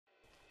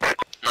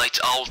Night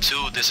Owl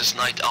 2, this is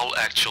Night Owl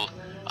Actual.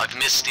 I've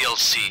missed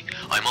DLC.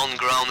 I'm on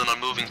ground and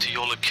I'm moving to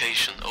your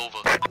location. Over.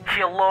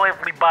 Hello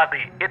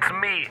everybody, it's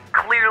me,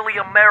 Clearly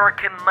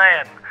American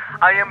Man.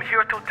 I am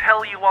here to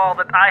tell you all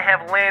that I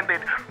have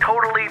landed,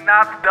 totally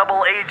not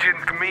double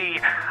agent me.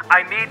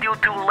 I need you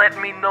to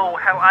let me know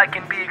how I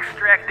can be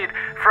extracted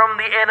from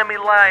the enemy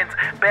lines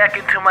back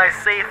into my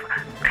safe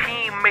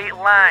teammate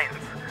lines.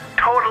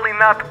 Totally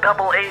not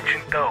double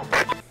agent though.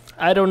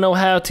 I don't know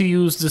how to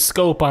use the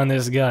scope on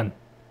this gun.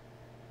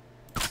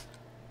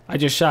 I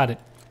just shot it.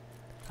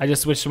 I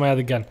just switched to my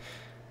other gun.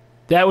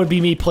 That would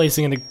be me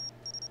placing in the...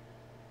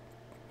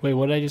 Wait,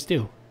 what did I just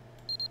do?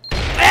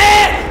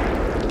 Attention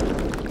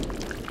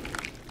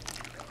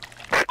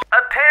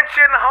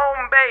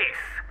home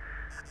base.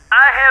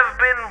 I have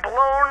been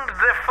blown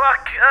the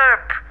fuck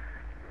up.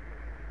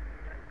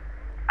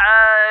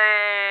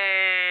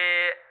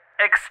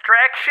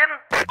 Extraction?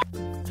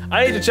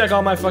 I need to check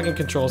all my fucking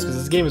controls because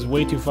this game is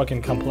way too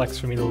fucking complex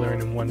for me to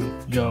learn in one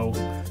go.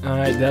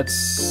 Alright,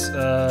 that's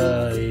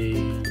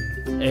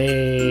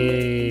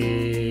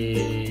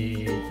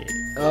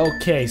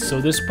okay,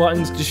 so this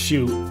button's to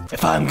shoot.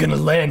 If I'm gonna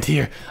land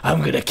here,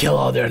 I'm gonna kill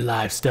all their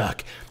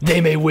livestock.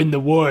 They may win the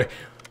war,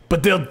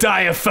 but they'll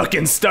die of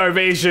fucking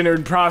starvation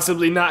or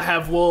possibly not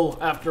have wool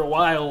after a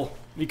while.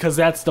 Because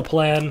that's the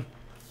plan.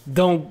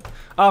 Don't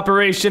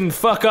Operation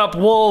Fuck Up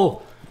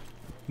Wool.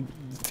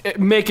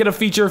 Make it a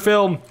feature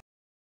film.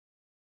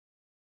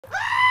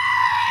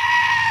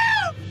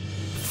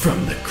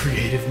 From the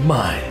creative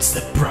minds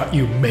that brought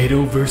you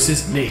Mado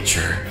vs.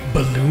 Nature,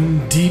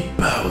 Balloon Deep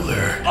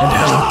Bowler, and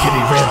Hello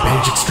Kitty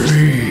Rampage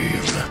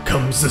Extreme,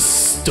 comes a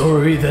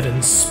story that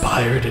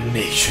inspired a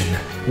nation.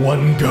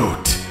 One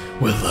goat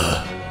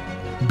will,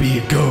 be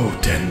a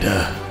goat and,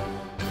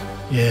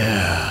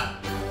 yeah.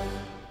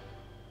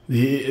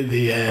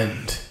 The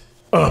end.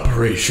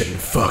 Operation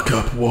Fuck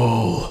Up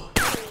Wool.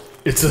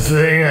 It's a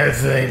thing, I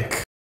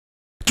think.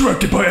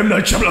 Directed by M.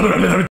 Night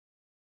Shyamalan.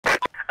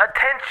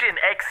 Attention,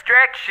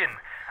 extraction.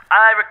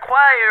 I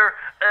require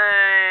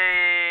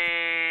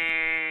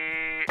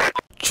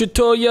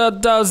Chitoya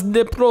das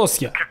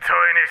Neprosia.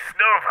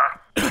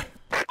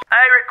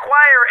 I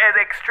require an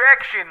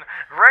extraction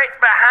right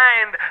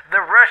behind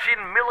the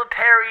Russian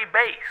military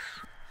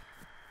base.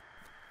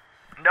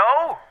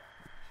 No?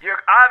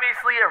 You're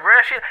obviously a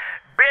Russian.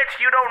 Bitch,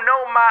 you don't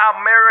know my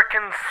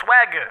American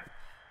swagger.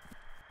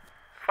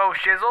 Faux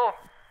shizzle.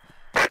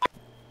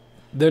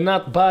 They're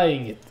not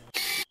buying it.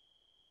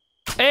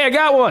 Hey, I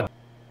got one!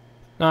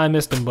 No, I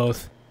missed them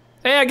both.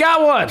 Hey, I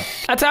got one!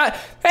 That's how—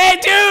 Hey,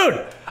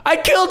 dude! I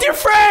killed your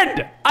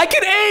friend! I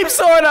can aim,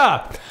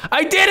 sorta!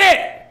 I did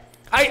it!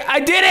 I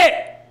did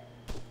it!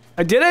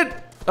 I did it?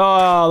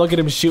 Oh, look at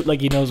him shoot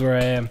like he knows where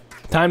I am.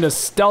 Time to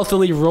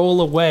stealthily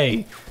roll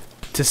away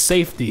to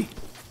safety.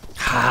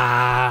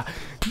 Ha!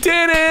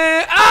 Did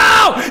it!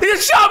 Ow! He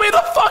shot me in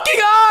the fucking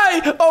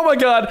eye! Oh my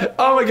god!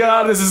 Oh my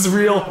god, this is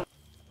real.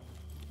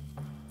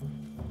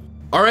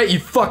 Alright, you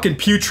fucking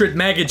putrid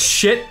maggot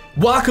shit.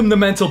 Welcome to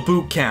Mental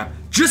Boot Camp.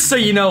 Just so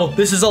you know,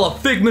 this is all a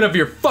figment of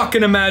your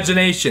fucking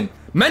imagination.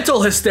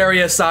 Mental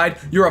hysteria aside,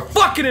 you're a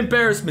fucking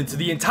embarrassment to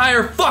the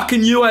entire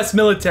fucking US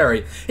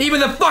military. Even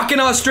the fucking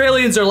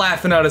Australians are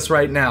laughing at us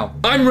right now.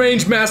 I'm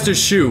Range Master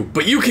Shu,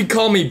 but you can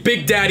call me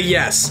Big Daddy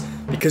S.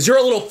 Because you're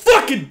a little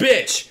fucking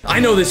bitch! I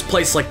know this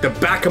place like the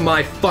back of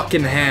my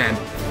fucking hand.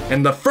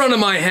 And the front of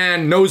my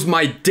hand knows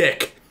my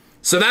dick.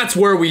 So that's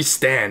where we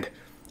stand.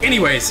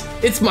 Anyways,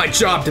 it's my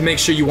job to make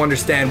sure you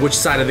understand which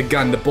side of the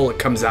gun the bullet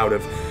comes out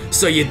of.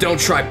 So you don't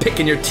try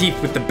picking your teeth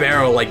with the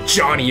barrel like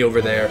Johnny over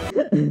there.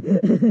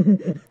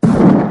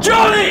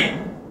 Johnny!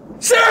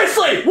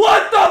 Seriously,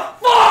 what the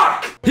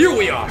fuck? Here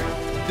we are.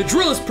 The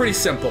drill is pretty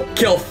simple.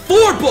 Kill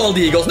 4 bald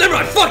eagles. Never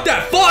mind, fuck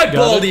that. 5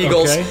 bald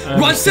eagles. Okay,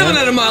 Run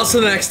 700 miles to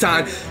the next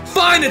time.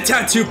 Find a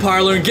tattoo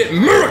parlor and get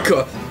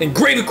America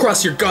engraved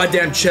across your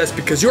goddamn chest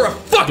because you're a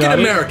fucking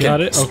American.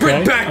 Got it. Sprint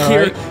Okay, back all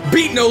here, right.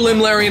 beat no limb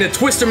Larry in a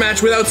twister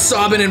match without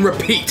sobbing and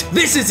repeat.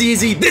 This is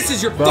easy. This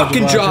is your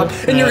fucking job,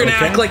 and you're gonna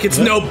act like it's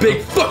no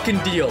big fucking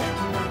deal.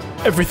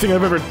 Everything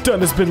I've ever done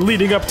has been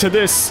leading up to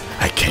this.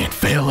 I can't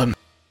fail him.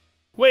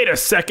 Wait a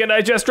second,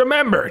 I just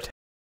remembered.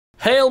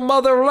 Hail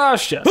Mother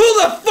Russia.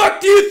 Who the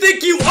fuck do you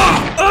think you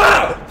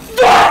are?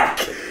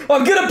 Fuck!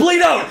 I'm gonna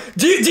bleed out.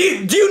 Do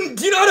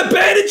you know how to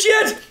bandage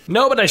yet?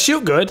 No, but I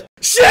shoot good.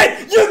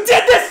 Shit! You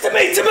did this to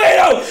me,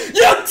 Tomato!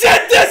 You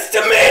did this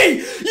to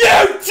me!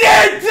 You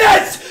did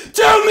this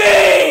to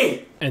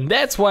me! And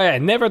that's why I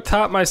never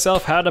taught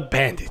myself how to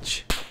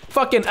bandage.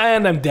 Fucking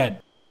and I'm dead.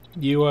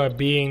 You are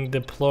being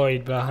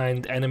deployed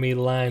behind enemy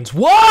lines.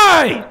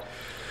 Why?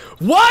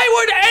 Why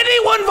would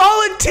anyone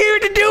volunteer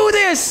to do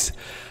this?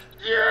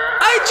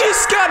 I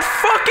just got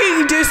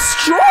fucking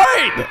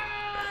destroyed!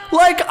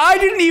 Like, I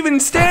didn't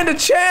even stand a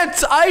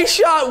chance. I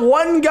shot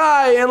one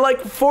guy and like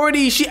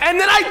 40 and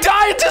then I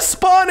died to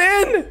spawn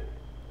in!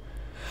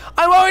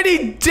 I'm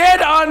already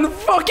dead on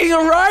fucking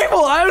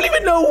arrival. I don't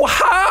even know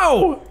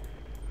how!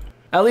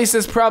 At least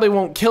this probably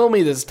won't kill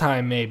me this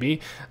time,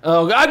 maybe.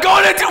 Oh, I'm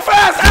going in too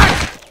fast!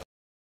 Ah!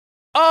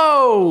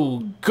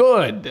 Oh,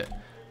 good.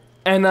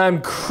 and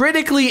I'm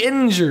critically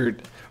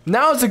injured.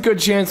 Now is a good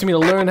chance for me to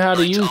learn how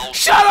to use.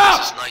 Shut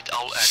up!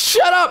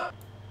 Shut up!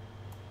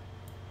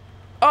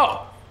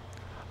 Oh.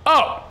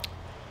 Oh.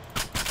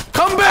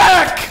 Come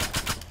back!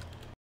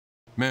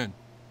 Men,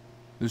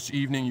 this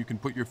evening you can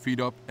put your feet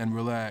up and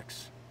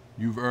relax.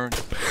 You've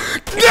earned.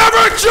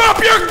 Never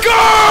drop your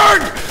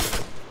guard!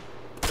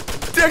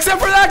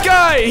 Except for that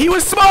guy! He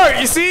was smart,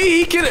 you see?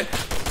 He can.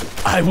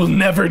 I will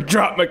never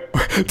drop my.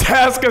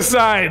 Task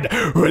assigned.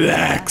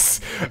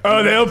 Relax.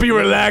 Oh, they'll be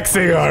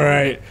relaxing,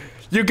 alright.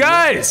 You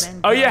guys,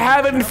 are you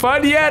having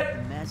fun yet?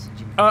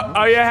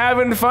 Are you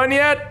having fun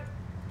yet?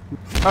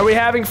 Are we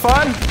having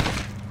fun?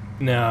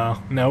 No,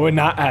 we're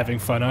not having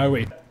fun, are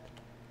we?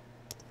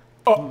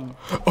 Oh,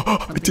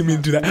 I didn't mean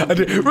to do that.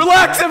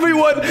 Relax,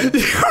 everyone! You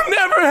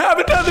never have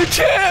another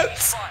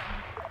chance!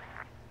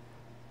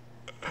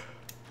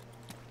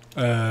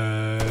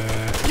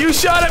 You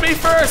shot at me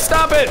first!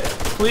 Stop it!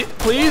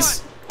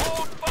 Please?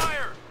 Hold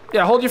fire!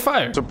 Yeah, hold your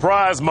fire.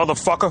 Surprise,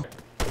 motherfucker!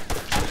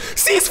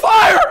 Cease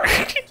fire!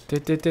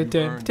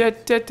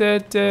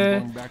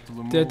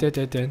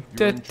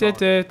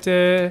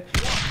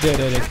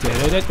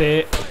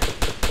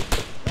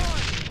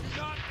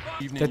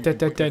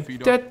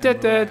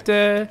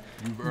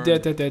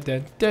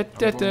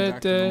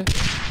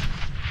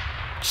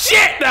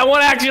 Shit! That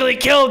one actually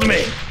killed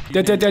me!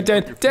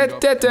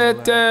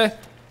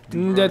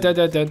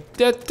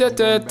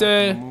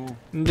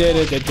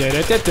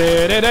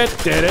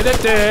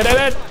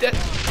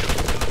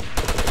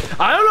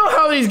 I don't know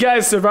how these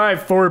guys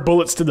survive 4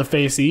 bullets to the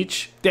face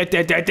each.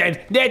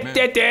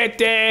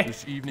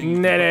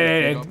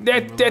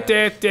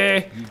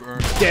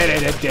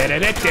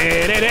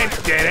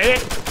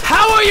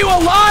 How are you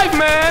alive,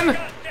 man?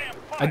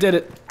 I did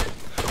it.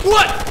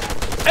 What?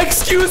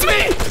 Excuse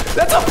me?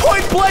 That's a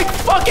point-blank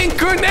fucking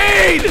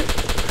grenade!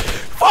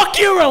 Fuck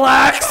you,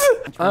 relax!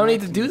 I don't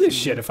need to do this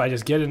shit if I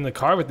just get in the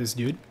car with this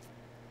dude.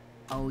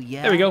 Oh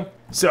yeah? There we go.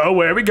 So,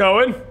 where are we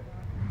going?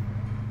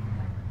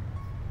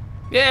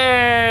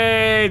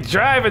 Yay!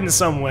 Driving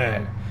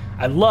somewhere.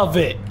 I love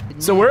it.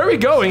 So where are we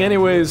going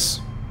anyways?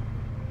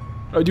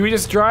 Or do we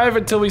just drive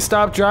until we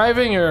stop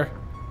driving, or?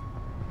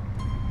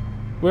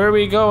 Where are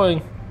we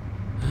going?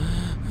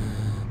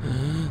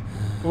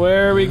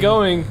 Where are we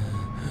going?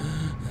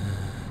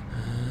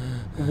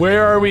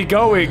 Where are we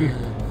going?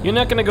 You're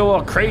not gonna go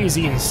all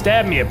crazy and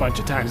stab me a bunch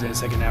of times in a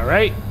second now,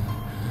 right?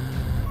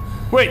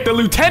 Wait, the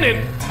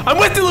lieutenant? I'm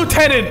with the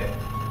lieutenant!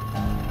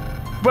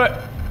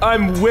 But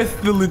I'm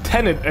with the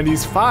lieutenant and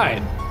he's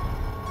fine.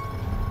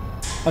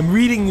 I'm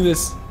reading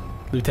this.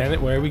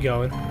 Lieutenant, where are we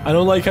going? I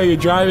don't like how you're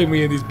driving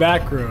me in these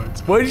back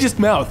roads. What did you just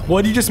mouth?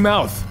 What did you just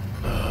mouth?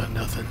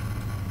 Nothing.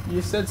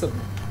 You said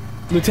something.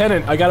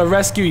 Lieutenant, I gotta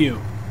rescue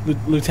you.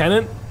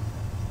 Lieutenant?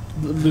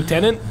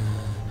 Lieutenant?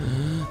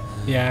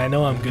 Yeah, I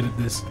know I'm good at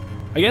this.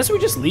 I guess we're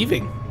just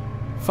leaving.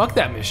 Fuck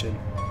that mission.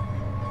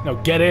 No,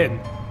 get in.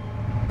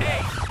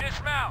 Hey,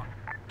 dismount.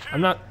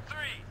 I'm not.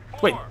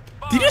 Wait,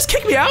 did you just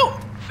kick me out?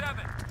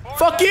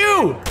 Fuck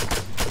you!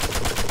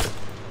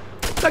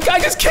 That guy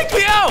just kicked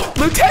me out!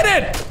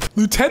 Lieutenant!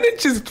 Lieutenant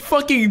just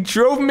fucking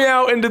drove me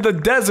out into the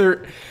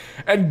desert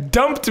and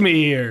dumped me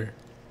here.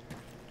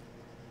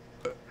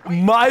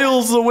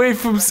 Miles away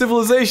from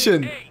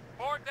civilization.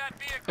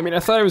 I mean, I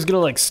thought he was gonna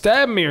like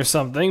stab me or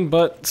something,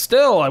 but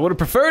still, I would have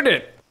preferred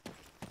it.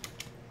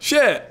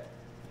 Shit.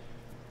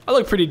 I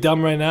look pretty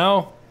dumb right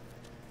now.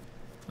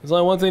 There's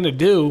only one thing to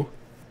do.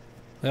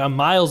 Like, I'm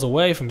miles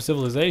away from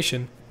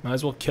civilization. Might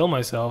as well kill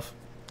myself.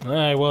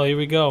 Alright, well, here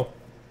we go.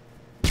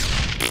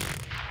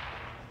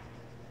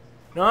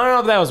 No, I don't know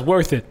if that was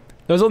worth it.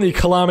 That was only 1.5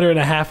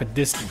 kilometers of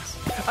distance.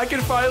 I can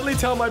finally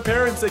tell my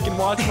parents they can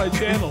watch my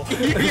channel.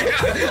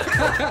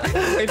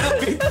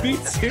 Me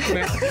too,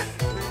 man.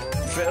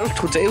 Well,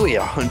 today we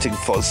are hunting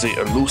for the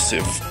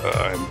elusive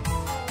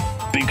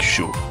Big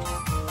Shoe.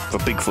 The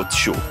Bigfoot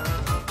shoe,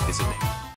 isn't it?